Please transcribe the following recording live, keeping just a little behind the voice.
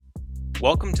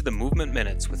Welcome to the Movement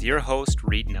Minutes with your host,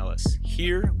 Reed Nellis.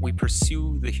 Here, we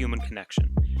pursue the human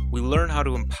connection. We learn how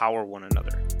to empower one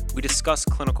another. We discuss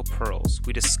clinical pearls.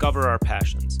 We discover our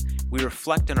passions. We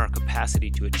reflect on our capacity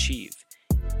to achieve.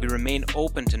 We remain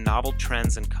open to novel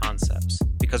trends and concepts,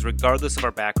 because regardless of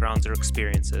our backgrounds or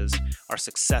experiences, our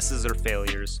successes or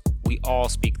failures, we all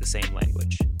speak the same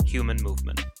language, human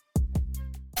movement.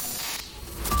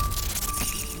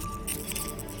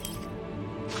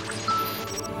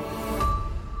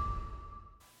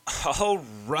 All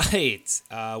right.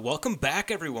 Welcome back,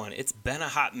 everyone. It's been a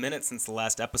hot minute since the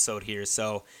last episode here.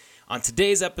 So on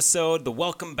today's episode, the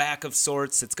welcome back of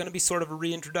sorts, it's going to be sort of a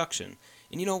reintroduction.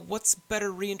 And you know, what's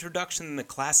better reintroduction than the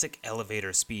classic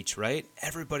elevator speech, right?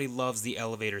 Everybody loves the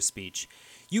elevator speech.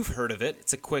 You've heard of it.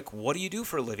 It's a quick, what do you do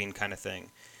for a living kind of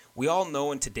thing. We all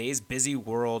know in today's busy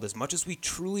world, as much as we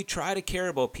truly try to care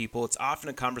about people, it's often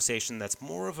a conversation that's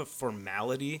more of a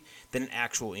formality than an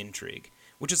actual intrigue.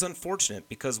 Which is unfortunate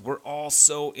because we're all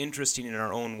so interesting in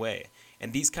our own way.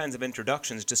 And these kinds of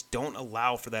introductions just don't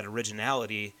allow for that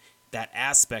originality, that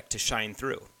aspect to shine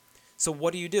through. So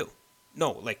what do you do?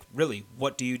 No, really,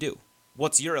 what do you do?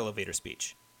 What's your elevator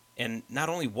speech? And not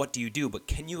only what do you do, but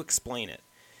can you explain it?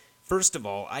 First of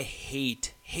all, I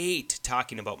hate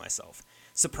talking about myself.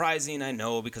 Surprising, I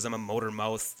know, because I'm a motor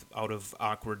mouth out of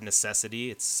awkward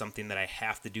necessity. It's something that I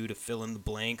have to do to fill in the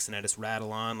blanks, and I just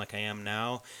rattle on like I am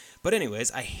now. But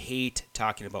anyways, I hate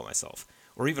talking about myself.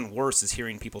 Or even worse is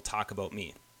hearing people talk about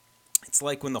me. It's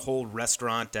like when the whole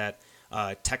restaurant at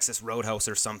Texas Roadhouse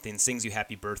or something sings you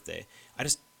happy birthday. I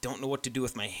just don't know what to do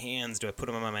with my hands. Do I put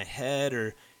them on my head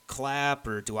or clap,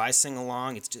 or do I sing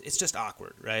along? It's just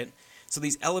awkward, right? So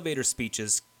these elevator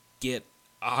speeches get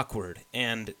awkward,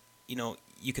 and you know,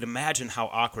 you could imagine how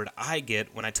awkward I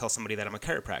get when I tell somebody that I'm a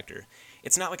chiropractor.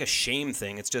 It's not like a shame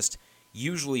thing. It's just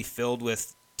usually filled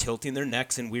with tilting their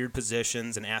necks in weird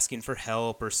positions and asking for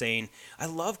help or saying, I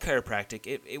love chiropractic.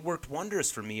 It worked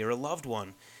wonders for me, or a loved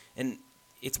one. And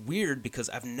it's weird because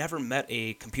I've never met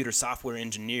a computer software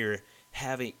engineer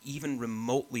have an even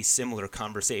remotely similar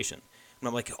conversation. And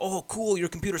I'm like, oh, cool, you're a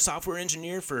computer software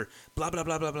engineer for blah, blah,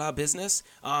 blah, blah, blah business.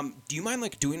 Do you mind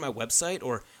doing my website?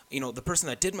 Or, the person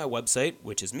that did my website,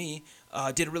 which is me,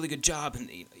 did a really good job. And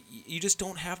you just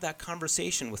don't have that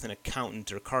conversation with an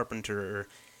accountant or carpenter or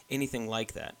anything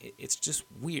like that. It's just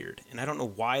weird. And I don't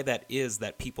know why that is,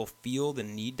 that people feel the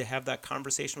need to have that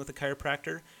conversation with a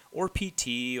chiropractor or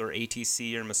PT or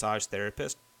ATC or massage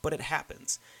therapist, but it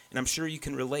happens. And I'm sure you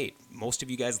can relate. Most of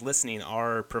you guys listening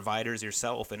are providers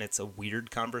yourself, and it's a weird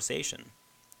conversation.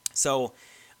 So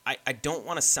I don't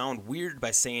want to sound weird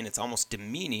by saying it's almost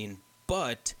demeaning,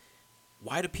 but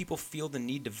why do people feel the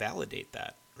need to validate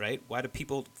that, right? Why do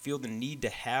people feel the need to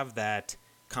have that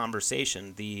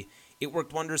conversation? It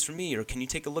worked wonders for me, or can you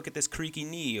take a look at this creaky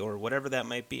knee, or whatever that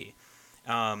might be.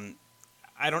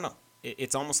 I don't know.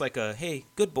 It's almost like a, hey,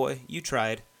 good boy, you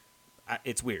tried.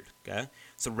 It's weird, okay?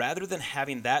 So rather than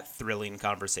having that thrilling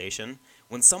conversation,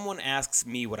 when someone asks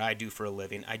me what I do for a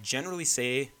living, I generally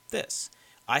say this: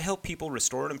 I help people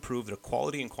restore and improve their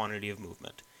quality and quantity of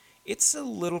movement. It's a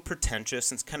little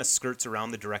pretentious and kind of skirts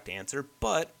around the direct answer,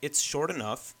 but it's short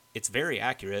enough, it's very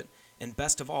accurate, and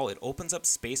best of all, it opens up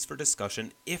space for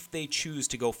discussion if they choose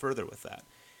to go further with that.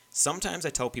 Sometimes I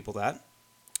tell people that,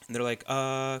 and they're like,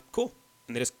 cool,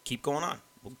 and they just keep going on.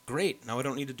 Well, great. Now I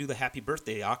don't need to do the happy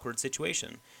birthday awkward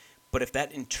situation. But if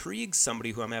that intrigues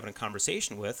somebody who I'm having a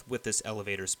conversation with this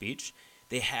elevator speech,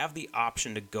 they have the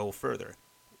option to go further.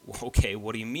 Okay,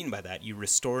 what do you mean by that? You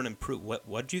restore and improve.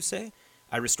 What'd you say?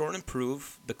 I restore and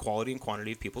improve the quality and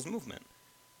quantity of people's movement.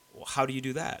 Well, how do you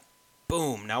do that?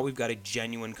 Boom, now we've got a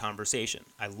genuine conversation.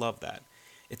 I love that.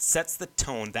 It sets the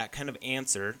tone, that kind of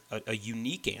answer, a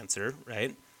unique answer,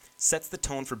 right, sets the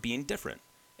tone for being different.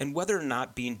 And whether or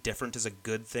not being different is a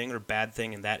good thing or bad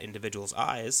thing in that individual's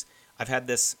eyes, I've had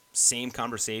this same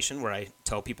conversation where I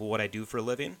tell people what I do for a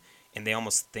living, and they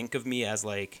almost think of me as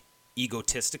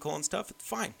egotistical and stuff.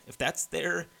 Fine. If that's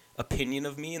their opinion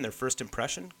of me and their first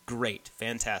impression, great,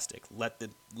 fantastic. Let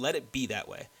it be that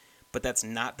way. But that's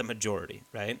not the majority,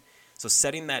 right? So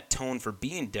setting that tone for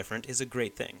being different is a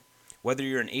great thing. Whether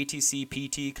you're an ATC,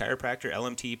 PT, chiropractor,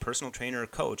 LMT, personal trainer, or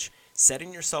coach,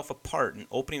 setting yourself apart and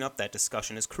opening up that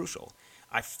discussion is crucial.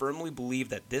 I firmly believe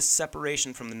that this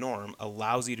separation from the norm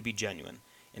allows you to be genuine.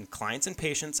 And clients and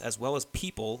patients, as well as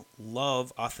people,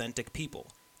 love authentic people.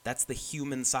 That's the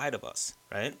human side of us,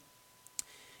 right?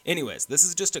 Anyways, this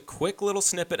is just a quick little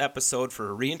snippet episode for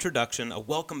a reintroduction, a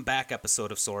welcome back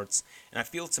episode of sorts, and I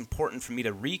feel it's important for me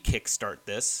to re-kickstart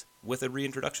this with a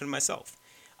reintroduction of myself.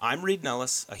 I'm Reed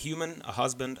Nellis, a human, a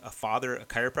husband, a father, a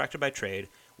chiropractor by trade,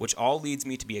 which all leads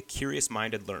me to be a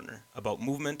curious-minded learner about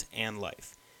movement and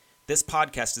life. This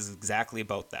podcast is exactly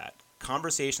about that.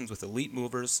 Conversations with elite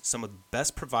movers, some of the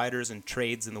best providers and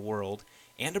trades in the world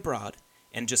and abroad,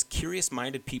 and just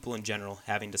curious-minded people in general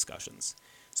having discussions.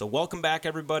 So welcome back,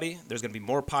 everybody. There's going to be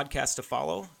more podcasts to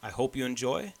follow. I hope you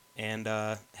enjoy, and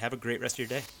have a great rest of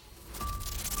your day.